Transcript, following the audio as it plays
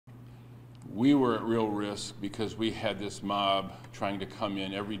we were at real risk because we had this mob trying to come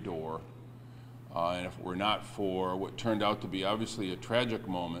in every door. And if it were not for what turned out to be obviously a tragic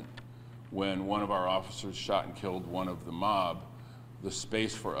moment when one of our officers shot and killed one of the mob, the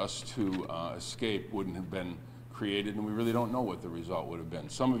space for us to escape wouldn't have been created, and we really don't know what the result would have been.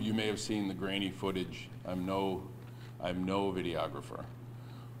 Some of you may have seen the grainy footage. I'm no videographer,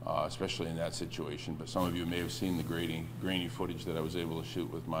 especially in that situation, but some of you may have seen the grainy footage that I was able to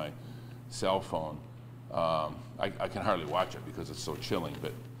shoot with my cell phone. I can hardly watch it because it's so chilling,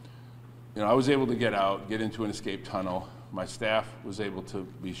 but you know, I was able to get out, get into an escape tunnel. My staff was able to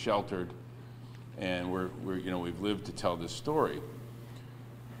be sheltered, and we've lived to tell this story.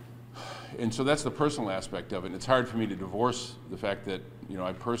 And so that's the personal aspect of it. And it's hard for me to divorce the fact that, you know,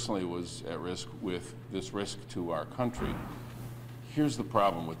 I personally was at risk with this risk to our country. Here's the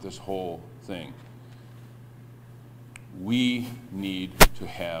problem with this whole thing. We need to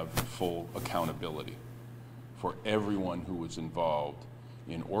have full accountability for everyone who was involved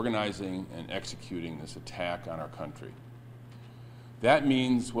in organizing and executing this attack on our country. That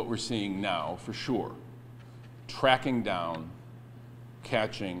means what we're seeing now, for sure, tracking down,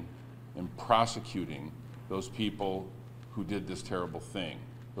 catching, and prosecuting those people who did this terrible thing,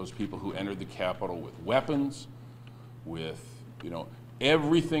 those people who entered the Capitol with weapons, with, you know,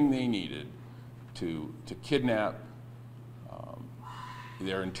 everything they needed to kidnap.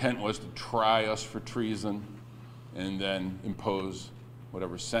 Their intent was to try us for treason and then impose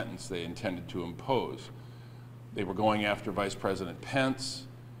whatever sentence they intended to impose. They were going after Vice President Pence.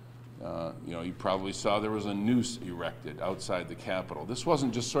 You know, you probably saw there was a noose erected outside the Capitol. This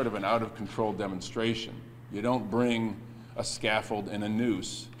wasn't just sort of an out-of-control demonstration. You don't bring a scaffold and a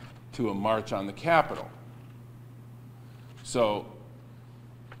noose to a march on the Capitol. So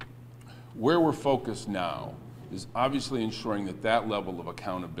where we're focused now is obviously ensuring that that level of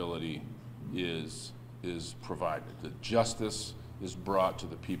accountability is provided, that justice is brought to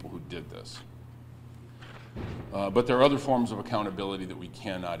the people who did this. But there are other forms of accountability that we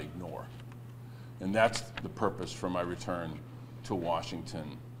cannot ignore. And that's the purpose for my return to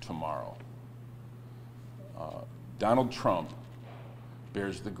Washington tomorrow. Donald Trump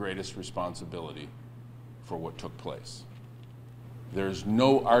bears the greatest responsibility for what took place. There's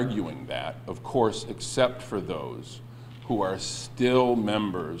no arguing that, of course, except for those who are still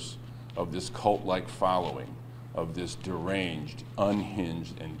members of this cult-like following of this deranged,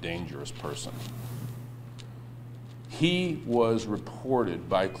 unhinged, and dangerous person. He was reported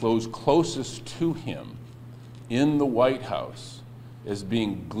by those closest to him in the White House as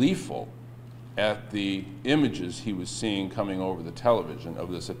being gleeful at the images he was seeing coming over the television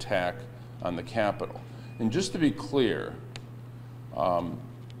of this attack on the Capitol. And just to be clear,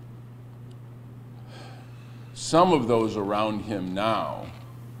 some of those around him now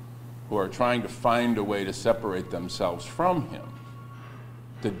who are trying to find a way to separate themselves from him,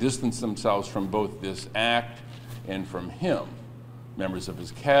 to distance themselves from both this act and from him, members of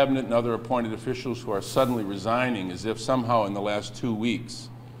his cabinet and other appointed officials who are suddenly resigning as if somehow in the last 2 weeks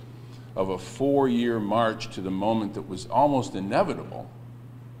of a 4-year march to the moment that was almost inevitable,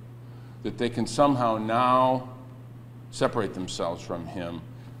 that they can somehow now separate themselves from him.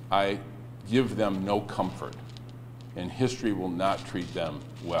 I give them no comfort, and history will not treat them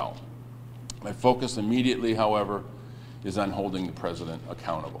well. My focus immediately, however, is on holding the president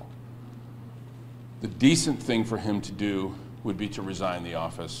accountable. The decent thing for him to do would be to resign the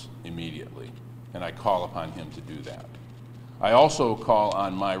office immediately, and I call upon him to do that. I also call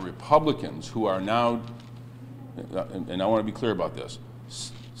on my Republicans who are now, and I want to be clear about this,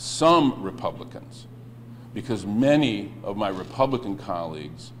 some Republicans, because many of my Republican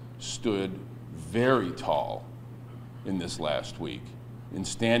colleagues stood very tall in this last week in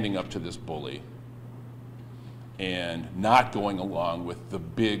standing up to this bully and not going along with the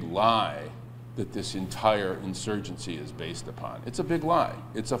big lie that this entire insurgency is based upon. It's a big lie.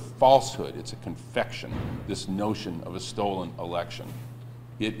 It's a falsehood. It's a confection, this notion of a stolen election.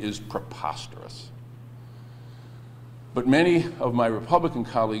 It is preposterous. But many of my Republican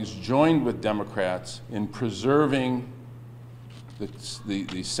colleagues joined with Democrats in preserving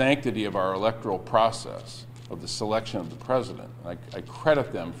the sanctity of our electoral process, of the selection of the president. I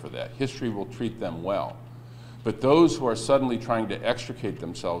credit them for that. History will treat them well. But those who are suddenly trying to extricate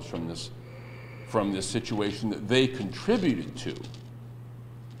themselves from this situation that they contributed to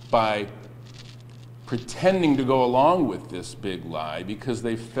by pretending to go along with this big lie because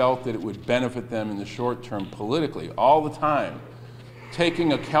they felt that it would benefit them in the short term politically, all the time,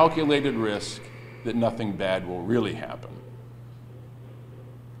 taking a calculated risk that nothing bad will really happen.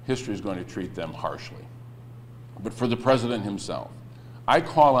 History is going to treat them harshly. But for the president himself, I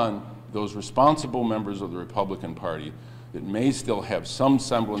call on those responsible members of the Republican Party that may still have some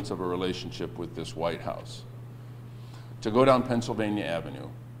semblance of a relationship with this White House to go down Pennsylvania Avenue,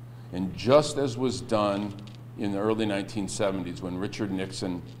 and just as was done in the early 1970s when Richard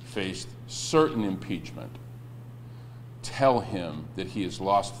Nixon faced certain impeachment, tell him that he has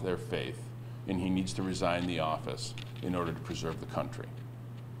lost their faith and he needs to resign the office in order to preserve the country.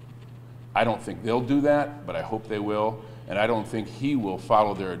 I don't think they'll do that, but I hope they will, and I don't think he will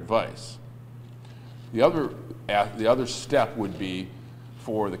follow their advice. The other step would be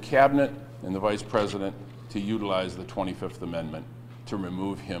for the cabinet and the vice president to utilize the 25th Amendment to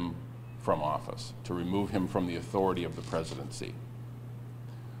remove him from office, to remove him from the authority of the presidency.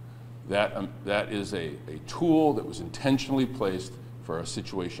 That is a tool that was intentionally placed for a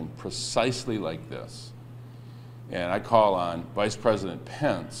situation precisely like this. And I call on Vice President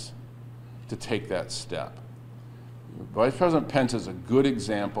Pence to take that step. Vice President Pence is a good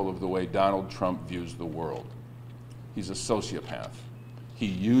example of the way Donald Trump views the world. He's a sociopath. He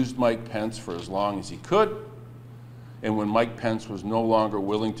used Mike Pence for as long as he could, and when Mike Pence was no longer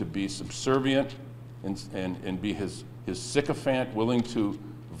willing to be subservient and be his sycophant, willing to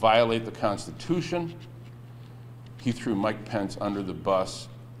violate the Constitution, he threw Mike Pence under the bus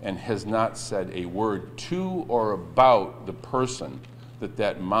and has not said a word to or about the person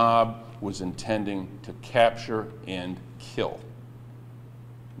that mob was intending to capture and kill.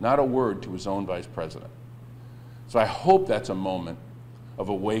 Not a word to his own vice president. So I hope that's a moment of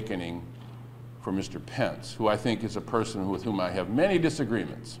awakening for Mr. Pence, who I think is a person with whom I have many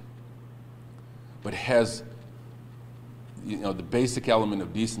disagreements, but has the basic element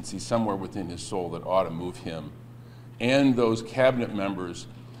of decency somewhere within his soul that ought to move him and those cabinet members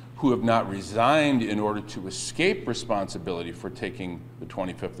who have not resigned in order to escape responsibility for taking the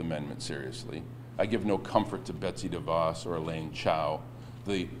 25th Amendment seriously. I give no comfort to Betsy DeVos or Elaine Chao.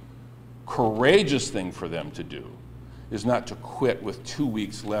 The courageous thing for them to do is not to quit with 2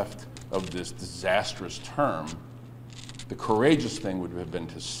 weeks left of this disastrous term. The courageous thing would have been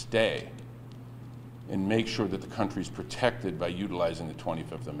to stay and make sure that the country is protected by utilizing the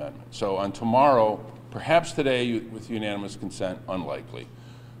 25th Amendment. So on tomorrow, perhaps today with unanimous consent, unlikely.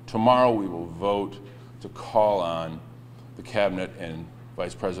 Tomorrow we will vote to call on the cabinet and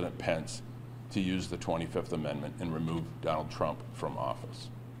Vice President Pence to use the 25th Amendment and remove Donald Trump from office.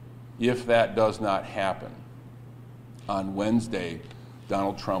 If that does not happen, on Wednesday,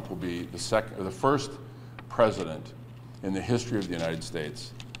 Donald Trump will be the first president in the history of the United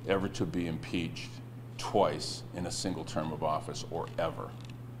States ever to be impeached twice in a single term of office, or ever.